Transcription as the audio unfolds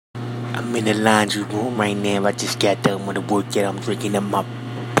I'm in the laundry room right now. I just got done with the workout. I'm drinking up my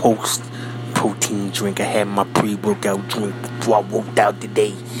post-protein drink. I had my pre-workout drink before I worked out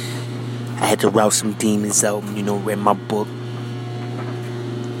today. I had to rout some demons out, read my book.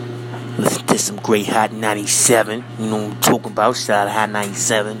 Listen to some great Hot 97. You know what I'm talking about. Shout out Hot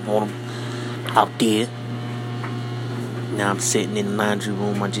 97. All them out there. Now I'm sitting in the laundry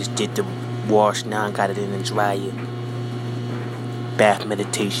room. I just did the wash. Now I got it in the dryer. Bath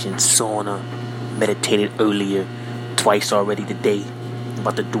meditation, sauna. Meditated earlier. Twice already today. I'm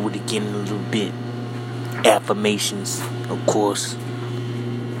about to do it again in a little bit. Affirmations, of course.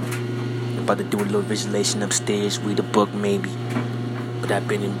 I'm about to do a little visualization upstairs. Read a book maybe. But I've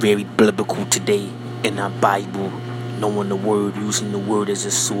been very biblical today in our Bible. Knowing the word, using the word as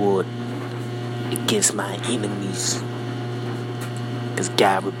a sword against my enemies. Because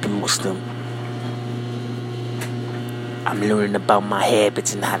God rebukes them. I'm learning about my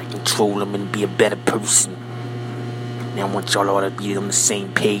habits and how to control them and be a better person. And I want y'all all to be on the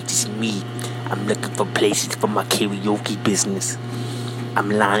same page as me. I'm looking for places for my karaoke business. I'm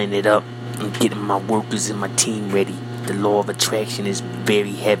lining it up and getting my workers and my team ready. The law of attraction is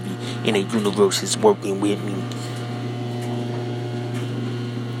very heavy and the universe is working with me.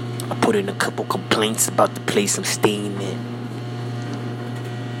 I put in a couple complaints about the place I'm staying at.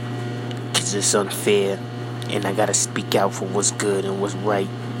 Cause it's unfair. And I gotta speak out for what's good and what's right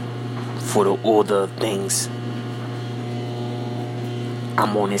for the order of things.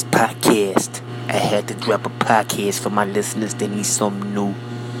 I'm on this podcast. I had to drop a podcast for my listeners that need something new.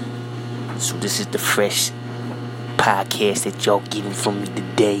 So this is the fresh podcast that y'all getting from me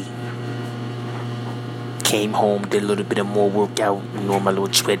today. Came home, did a little bit of more workout. My little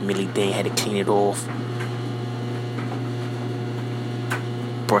treadmill thing, had to clean it off.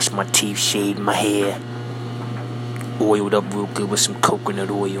 Brushed my teeth, shaved my hair. Oiled up real good with some coconut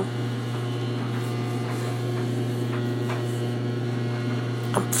oil.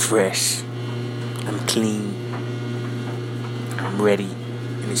 I'm fresh. I'm clean. I'm ready.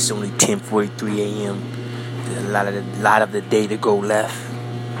 And it's only 10:43 a.m. There's a lot of the day to go left.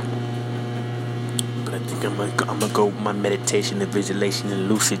 But I think I'm gonna go with my meditation and visualization and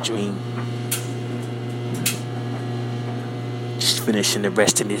lucid dream. Just finishing the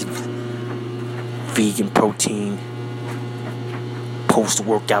rest of this vegan protein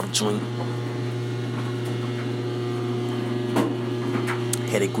post-workout drink.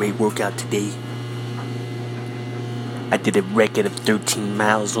 Had a great workout today. I did a record of 13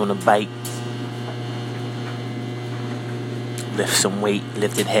 miles on a bike. Lift some weight,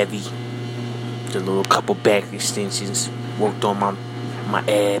 lifted heavy. Did a little couple back extensions. Worked on my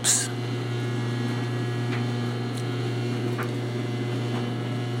abs.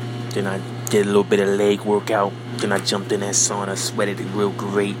 Then I did a little bit of leg workout. Then I jumped in that sauna, sweated it real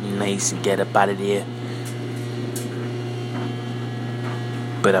great and nice, and got up out of there.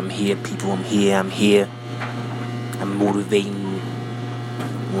 But I'm here, people. I'm here. I'm motivating you.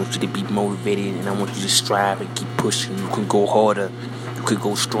 I want you to be motivated, and I want you to strive and keep pushing. You can go harder. You can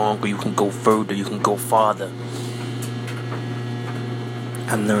go stronger. You can go further. You can go farther.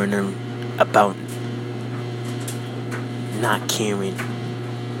 I'm learning about not caring.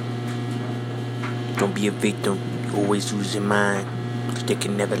 Don't be a victim. Always use your mind. Cause they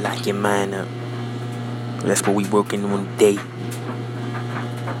can never lock your mind up. That's what we working on today.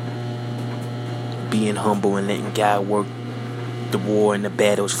 Being humble and letting God work the war and the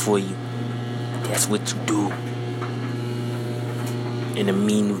battles for you. That's what you do. In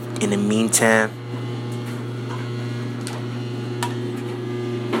the meantime,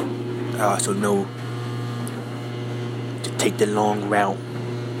 I also know to take the long route.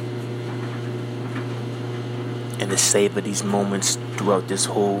 And to savor these moments throughout this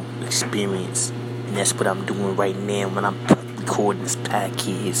whole experience. And that's what I'm doing right now when I'm recording this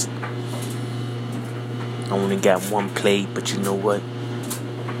podcast. I only got one play, but you know what?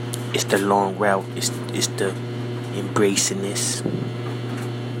 It's the long route. It's the embracing this.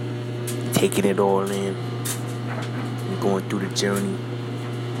 Taking it all in. And going through the journey.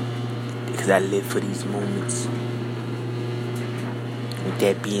 Because I live for these moments. With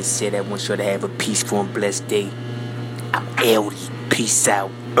that being said, I want y'all to have a peaceful and blessed day. I'm early. Peace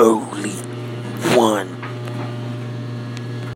out. Early. One.